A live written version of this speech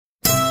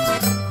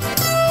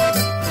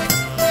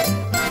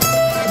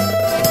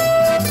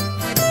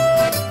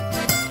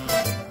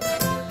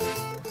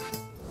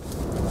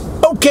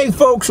Okay,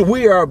 folks,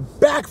 we are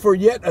back for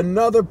yet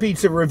another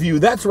pizza review.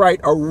 That's right,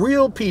 a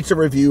real pizza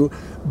review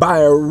by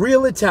a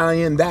real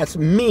Italian. That's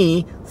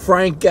me,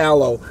 Frank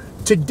Gallo.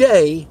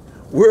 Today,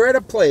 we're at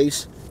a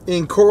place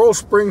in Coral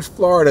Springs,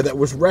 Florida that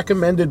was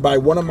recommended by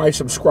one of my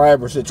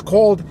subscribers. It's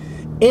called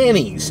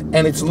Annie's,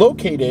 and it's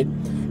located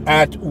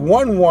at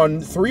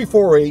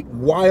 11348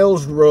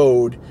 Wiles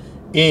Road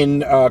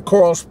in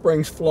Coral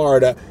Springs,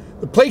 Florida.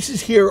 The place is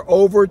here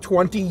over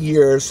 20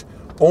 years,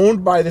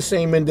 owned by the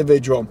same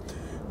individual.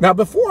 Now,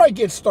 before I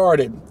get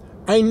started,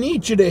 I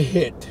need you to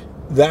hit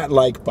that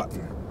like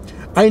button.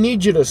 I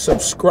need you to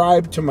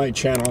subscribe to my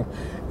channel,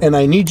 and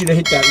I need you to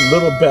hit that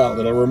little bell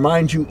that'll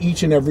remind you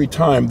each and every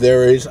time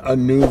there is a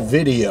new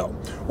video.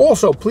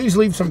 Also, please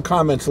leave some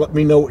comments. Let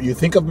me know what you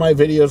think of my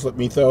videos. Let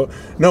me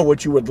know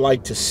what you would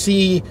like to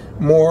see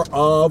more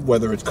of,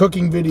 whether it's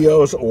cooking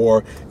videos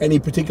or any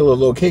particular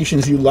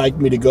locations you'd like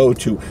me to go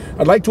to.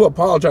 I'd like to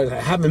apologize. I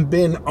haven't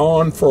been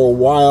on for a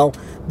while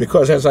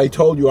because, as I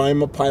told you,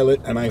 I'm a pilot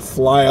and I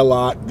fly a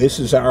lot. This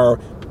is our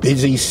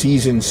busy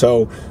season,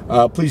 so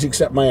please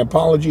accept my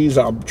apologies.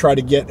 I'll try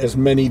to get as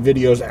many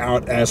videos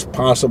out as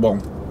possible.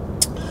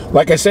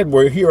 Like I said,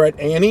 we're here at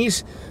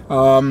Annie's.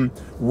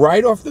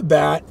 Right off the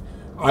bat,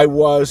 I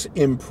was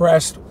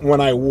impressed when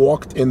I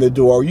walked in the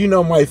door. You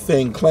know my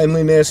thing,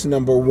 cleanliness,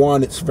 number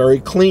one. It's very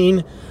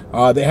clean.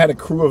 They had a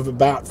crew of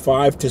about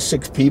 5 to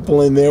 6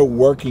 people in there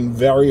working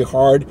very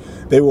hard.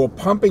 They were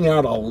pumping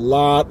out a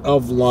lot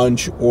of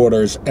lunch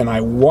orders, and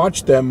I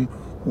watched them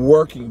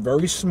working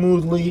very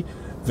smoothly,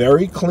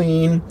 very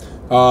clean,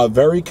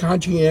 very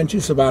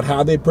conscientious about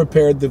how they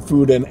prepared the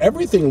food, and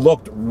everything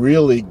looked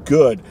really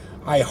good.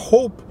 I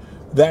hope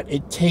that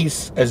it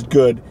tastes as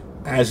good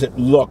as it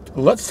looked.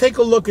 Let's take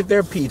a look at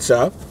their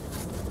pizza.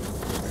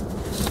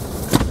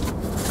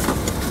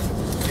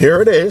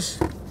 Here it is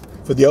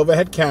for the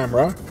overhead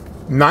camera.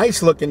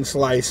 Nice looking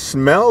slice,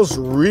 smells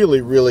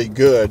really, really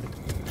good.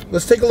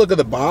 Let's take a look at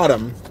the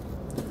bottom.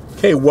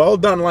 Okay, well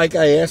done like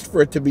I asked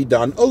for it to be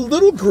done. A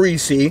little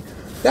greasy.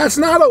 That's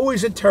not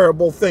always a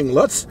terrible thing.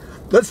 Let's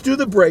do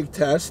the break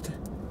test.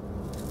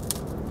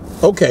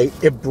 Okay,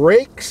 it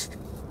breaks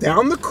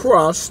down the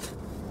crust,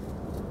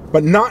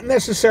 but not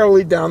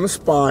necessarily down the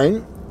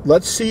spine.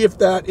 Let's see if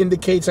that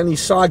indicates any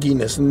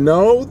sogginess.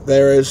 No,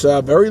 there is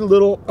very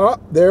little. Oh,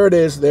 there it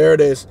is. There it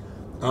is.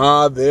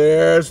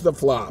 There's the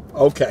flop.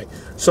 Okay,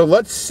 so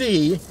let's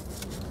see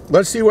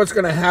what's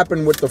going to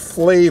happen with the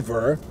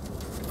flavor.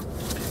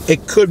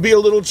 It could be a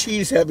little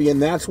cheese heavy,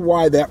 and that's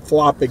why that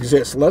flop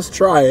exists. Let's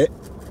try it.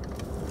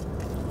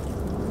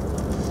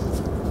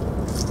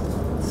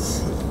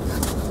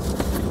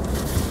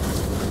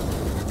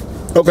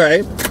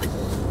 Okay,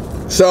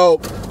 so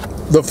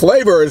the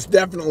flavor is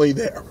definitely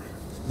there.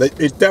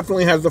 It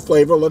definitely has the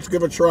flavor. Let's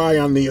give a try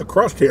on the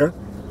crust here.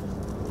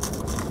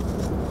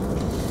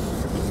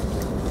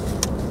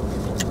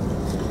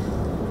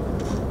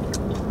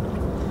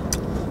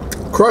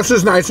 Crust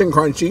is nice and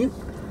crunchy.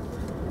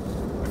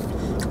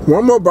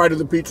 One more bite of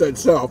the pizza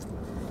itself.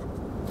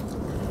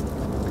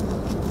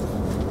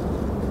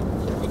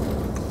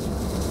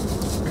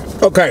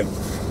 Okay,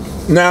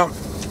 now,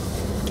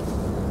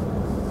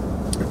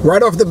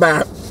 right off the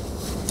bat,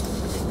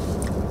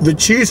 the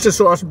cheese to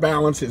sauce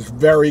balance is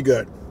very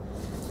good.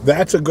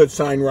 That's a good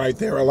sign right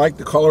there. I like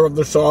the color of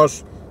the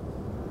sauce.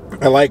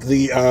 I like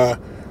the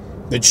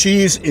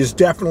cheese is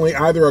definitely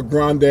either a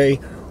grande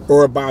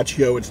or a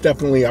baccio. It's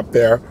definitely up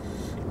there.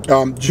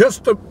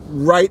 Just the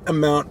right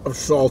amount of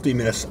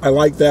saltiness. I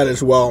like that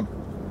as well.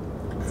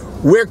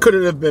 Where could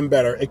it have been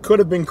better? It could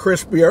have been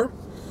crispier.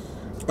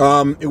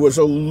 It was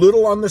a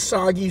little on the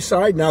soggy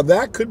side. Now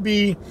that could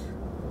be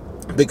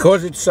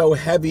because it's so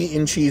heavy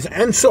in cheese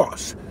and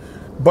sauce,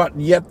 but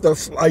yet the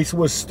slice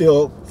was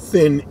still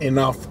thin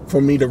enough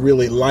for me to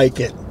really like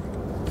it.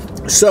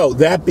 So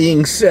that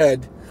being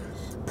said,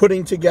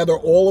 putting together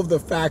all of the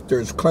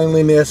factors,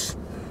 cleanliness,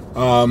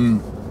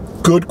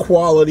 good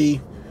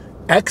quality,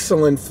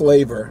 excellent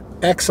flavor,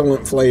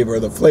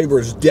 the flavor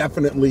is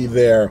definitely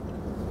there.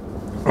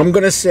 I'm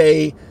going to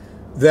say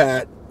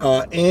that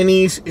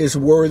Annie's is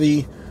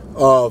worthy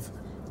of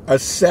a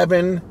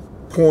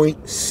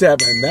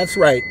 7.7. That's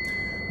right.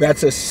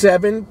 That's a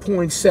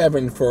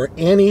 7.7 for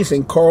Annie's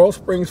in Coral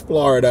Springs,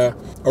 Florida.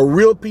 A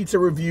real pizza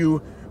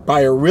review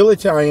by a real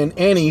Italian.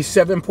 Annie's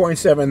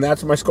 7.7.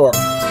 That's my score.